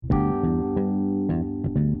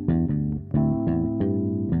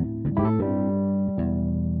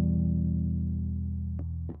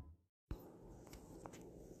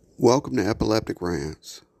Welcome to Epileptic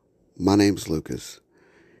Rants. My name's Lucas.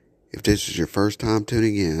 If this is your first time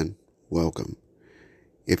tuning in, welcome.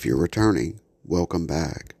 If you're returning, welcome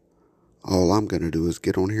back. All I'm going to do is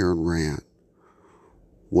get on here and rant.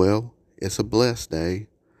 Well, it's a blessed day.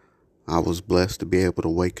 I was blessed to be able to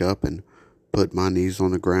wake up and put my knees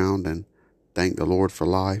on the ground and thank the Lord for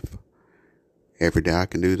life. Every day I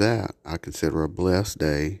can do that, I consider a blessed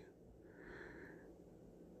day.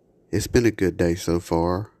 It's been a good day so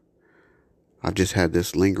far. I've just had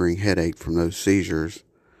this lingering headache from those seizures.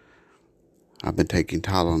 I've been taking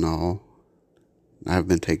Tylenol. I've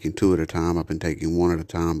been taking 2 at a time. I've been taking 1 at a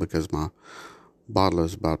time because my bottle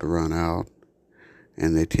is about to run out.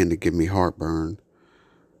 And they tend to give me heartburn.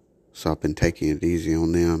 So I've been taking it easy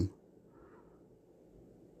on them.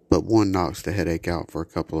 But one knocks the headache out for a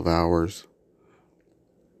couple of hours.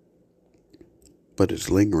 But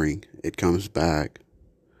it's lingering. It comes back.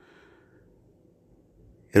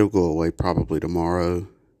 It'll go away probably tomorrow.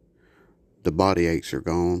 The body aches are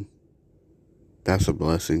gone. That's a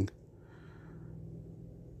blessing.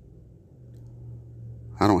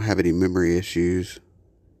 I don't have any memory issues,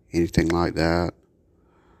 anything like that.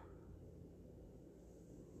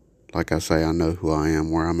 Like I say, I know who I am,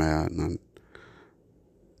 where I'm at, and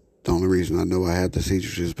the only reason I know I had the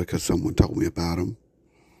seizures is because someone told me about them.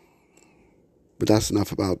 But that's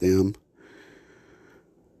enough about them.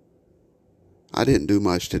 I didn't do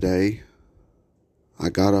much today. I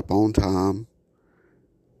got up on time,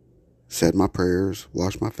 said my prayers,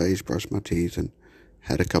 washed my face, brushed my teeth, and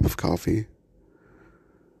had a cup of coffee.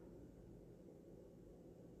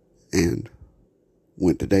 And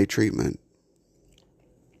went to day treatment.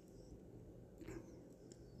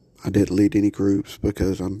 I didn't lead any groups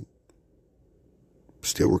because I'm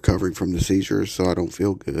still recovering from the seizures, so I don't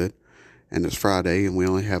feel good. And it's Friday, and we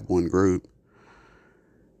only have one group.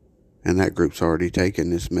 And that group's already taken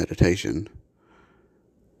this meditation.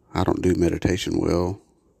 I don't do meditation well.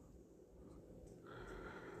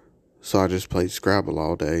 So I just played Scrabble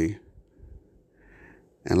all day.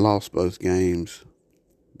 And lost both games.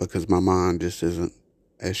 Because my mind just isn't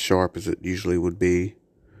as sharp as it usually would be.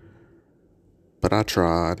 But I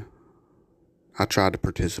tried. I tried to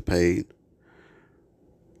participate.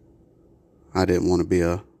 I didn't want to be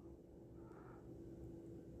a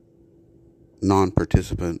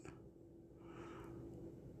non-participant.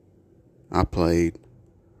 I played.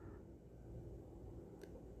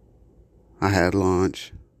 I had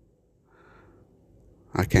lunch.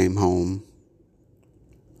 I came home.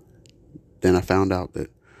 Then I found out that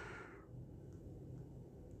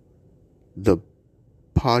the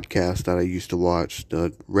podcast that I used to watch,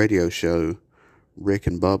 the radio show, Rick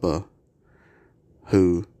and Bubba,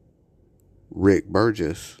 who Rick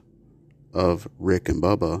Burgess of Rick and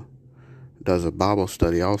Bubba does a Bible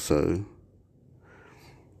study also.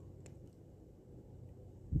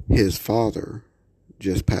 His father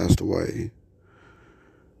just passed away.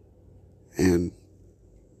 And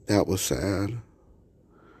that was sad.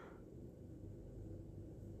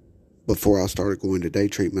 Before I started going to day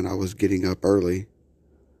treatment, I was getting up early.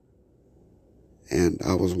 And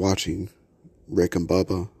I was watching Rick and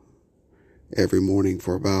Bubba every morning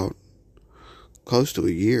for about close to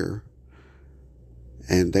a year.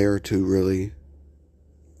 And they are two really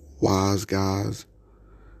wise guys.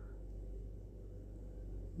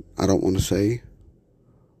 I don't want to say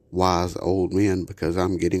wise old men because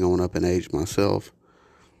I'm getting on up in age myself.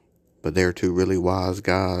 But they're two really wise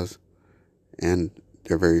guys. And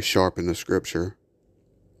they're very sharp in the scripture.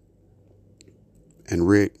 And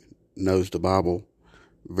Rick knows the Bible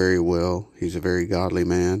very well. He's a very godly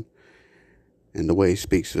man. And the way he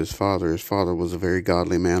speaks to his father was a very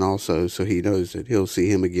godly man also. So he knows that he'll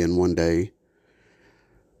see him again one day.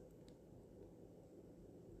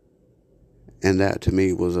 And that to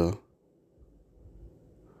me was an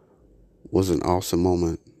awesome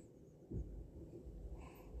moment.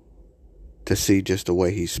 To see just the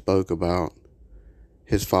way he spoke about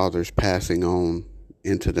his father's passing on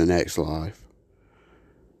into the next life.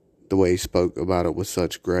 The way he spoke about it with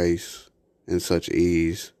such grace and such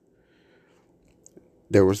ease.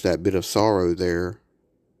 There was that bit of sorrow there.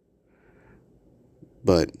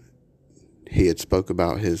 But he had spoke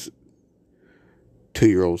about his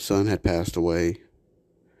 2-year-old son had passed away.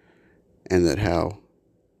 And that how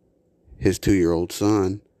his 2-year-old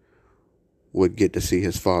son would get to see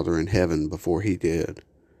his father in heaven before he did.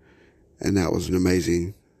 And that was an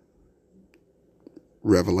amazing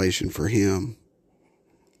revelation for him.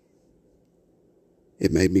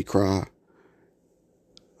 It made me cry.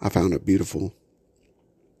 I found it beautiful.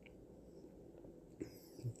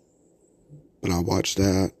 But I watched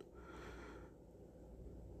that.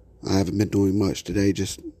 I haven't been doing much today,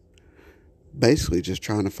 just basically just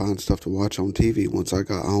trying to find stuff to watch on TV once I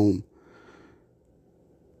got home.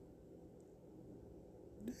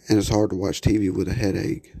 And it's hard to watch TV with a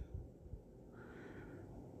headache.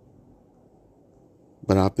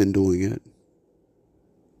 But I've been doing it.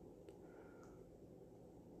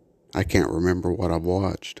 I can't remember what I've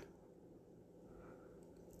watched.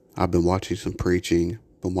 I've been watching some preaching,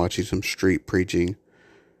 been watching some street preaching,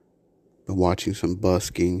 been watching some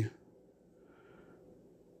busking.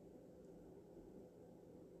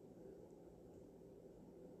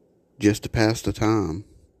 Just to pass the time.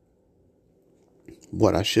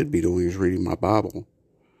 What I should be doing is reading my Bible.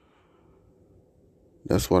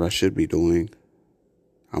 That's what I should be doing.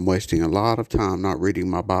 I'm wasting a lot of time not reading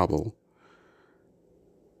my Bible.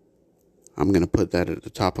 I'm going to put that at the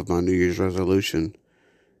top of my New Year's resolution,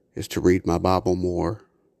 is to read my Bible more.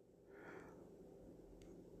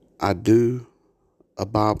 I do a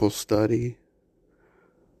Bible study.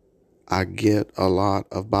 I get a lot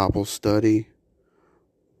of Bible study,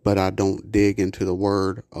 but I don't dig into the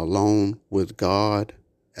Word alone with God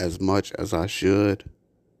as much as I should.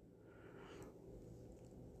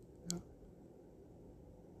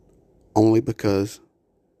 Only because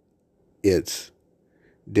it's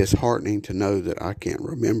disheartening to know that I can't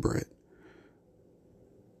remember it.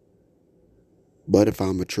 But if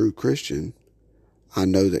I'm a true Christian, I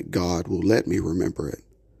know that God will let me remember it.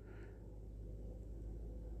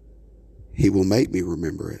 He will make me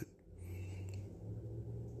remember it.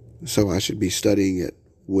 So I should be studying it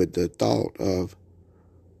with the thought of,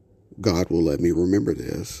 God will let me remember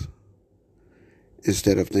this.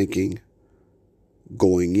 Instead of thinking,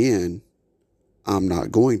 going in, I'm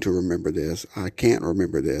not going to remember this. I can't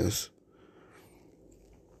remember this.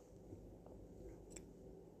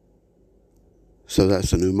 So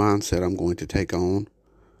that's a new mindset I'm going to take on.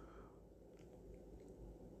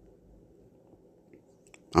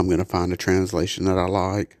 I'm going to find a translation that I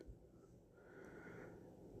like,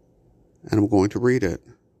 and I'm going to read it.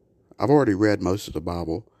 I've already read most of the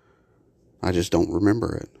Bible. I just don't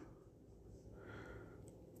remember it.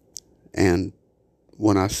 And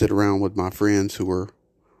when I sit around with my friends who are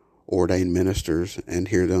ordained ministers and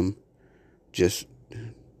hear them just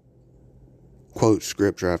quote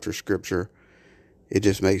scripture after scripture, it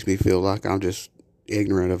just makes me feel like I'm just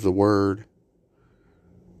ignorant of the Word.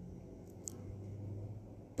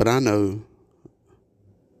 But I know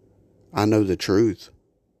the truth.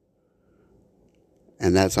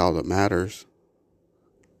 And that's all that matters.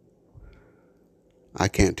 I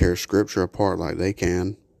can't tear scripture apart like they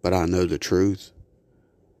can, but I know the truth.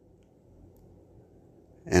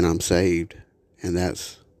 And I'm saved. And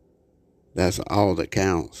that's all that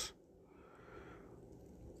counts.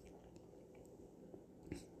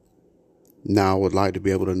 Now I would like to be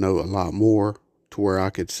able to know a lot more, to where I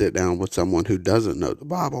could sit down with someone who doesn't know the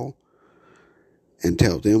Bible and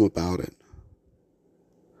tell them about it.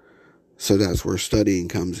 So that's where studying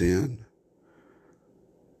comes in,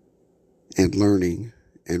 and learning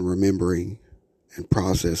and remembering and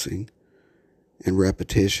processing and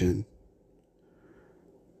repetition.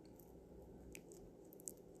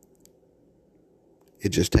 It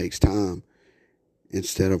just takes time.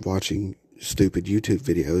 Instead of watching stupid YouTube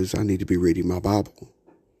videos, I need to be reading my Bible.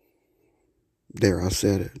 There, I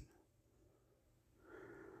said it.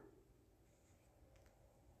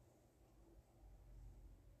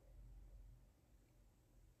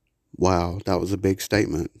 Wow, that was a big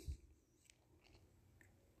statement.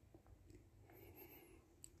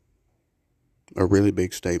 A really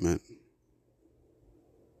big statement.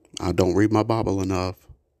 I don't read my Bible enough.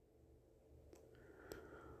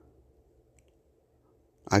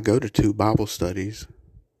 I go to 2 Bible studies.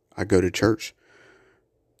 I go to church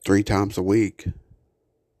 3 times a week.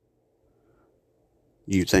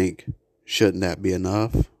 You think, shouldn't that be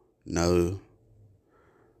enough? No,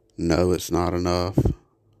 it's not enough.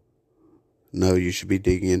 No, you should be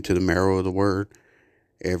digging into the marrow of the Word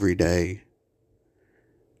every day.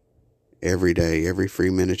 Every day, every free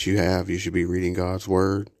minute you have, you should be reading God's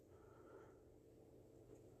Word.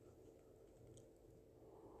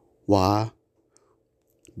 Why?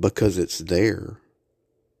 Because it's there.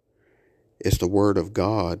 It's the Word of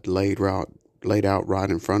God laid out right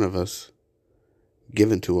in front of us,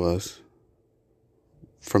 given to us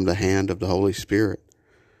from the hand of the Holy Spirit,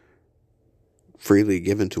 freely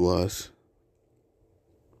given to us.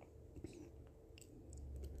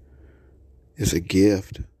 It's a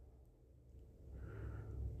gift.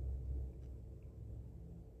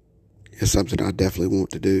 It's something I definitely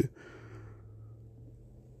want to do.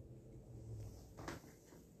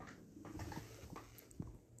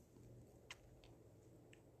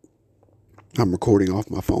 I'm recording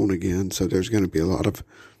off my phone again, so there's going to be a lot of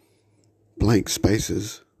blank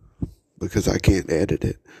spaces because I can't edit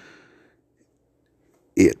it.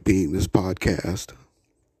 It being this podcast.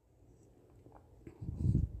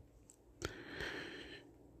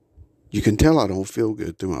 You can tell I don't feel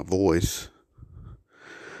good through my voice,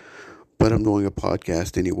 but I'm doing a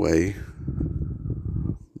podcast anyway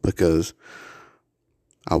because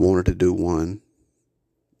I wanted to do one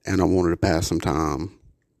and I wanted to pass some time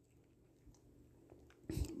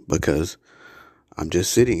because I'm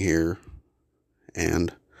just sitting here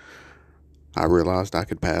and I realized I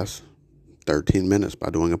could pass 13 minutes by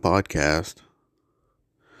doing a podcast.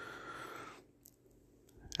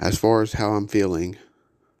 As far as how I'm feeling,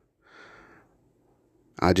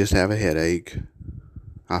 I just have a headache.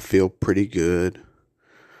 I feel pretty good.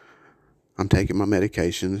 I'm taking my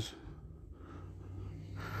medications.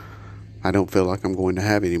 I don't feel like I'm going to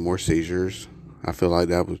have any more seizures. I feel like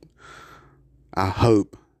I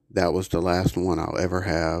hope that was the last one I'll ever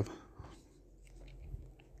have.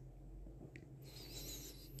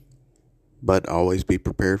 But always be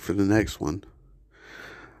prepared for the next one.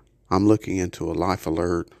 I'm looking into a life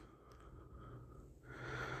alert,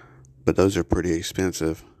 but those are pretty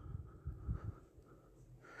expensive.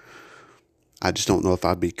 I just don't know if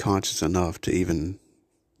I'd be conscious enough to even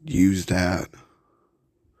use that.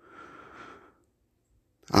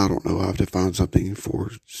 I don't know. I have to find something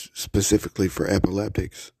specifically for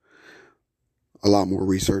epileptics. A lot more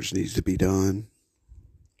research needs to be done.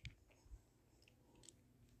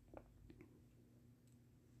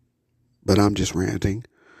 But I'm just ranting.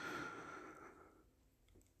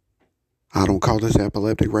 I don't call this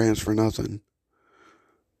epileptic rants for nothing.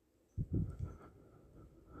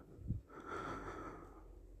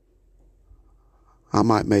 I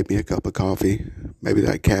might make me a cup of coffee. Maybe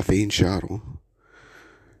that caffeine shot will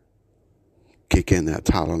kick in that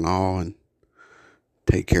Tylenol and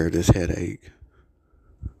take care of this headache.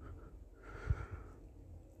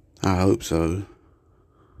 I hope so.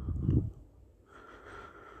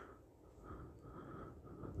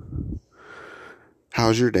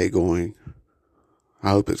 How's your day going?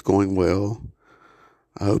 I hope it's going well.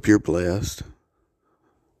 I hope you're blessed.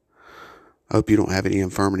 I hope you don't have any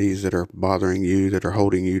infirmities that are bothering you, that are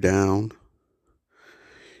holding you down.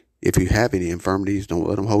 If you have any infirmities, don't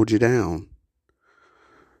let them hold you down.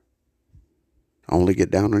 Only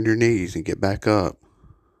get down on your knees and get back up.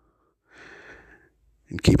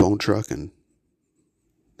 And keep on trucking.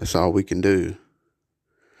 That's all we can do.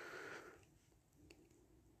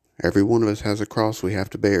 Every one of us has a cross we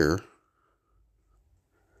have to bear.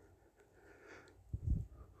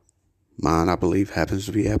 Mine, I believe, happens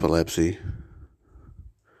to be epilepsy.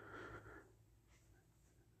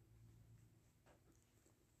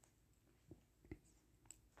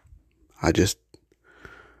 I just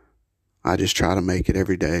try to make it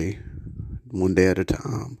every day, one day at a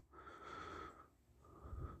time.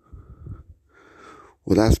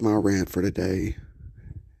 Well, that's my rant for today.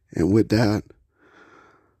 And with that,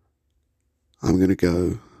 I'm going to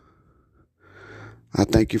go. I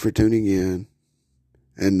thank you for tuning in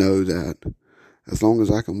and know that as long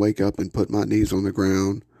as I can wake up and put my knees on the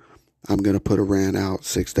ground, I'm going to put a rant out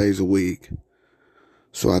 6 days a week.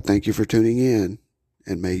 So I thank you for tuning in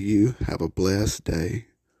and may you have a blessed day.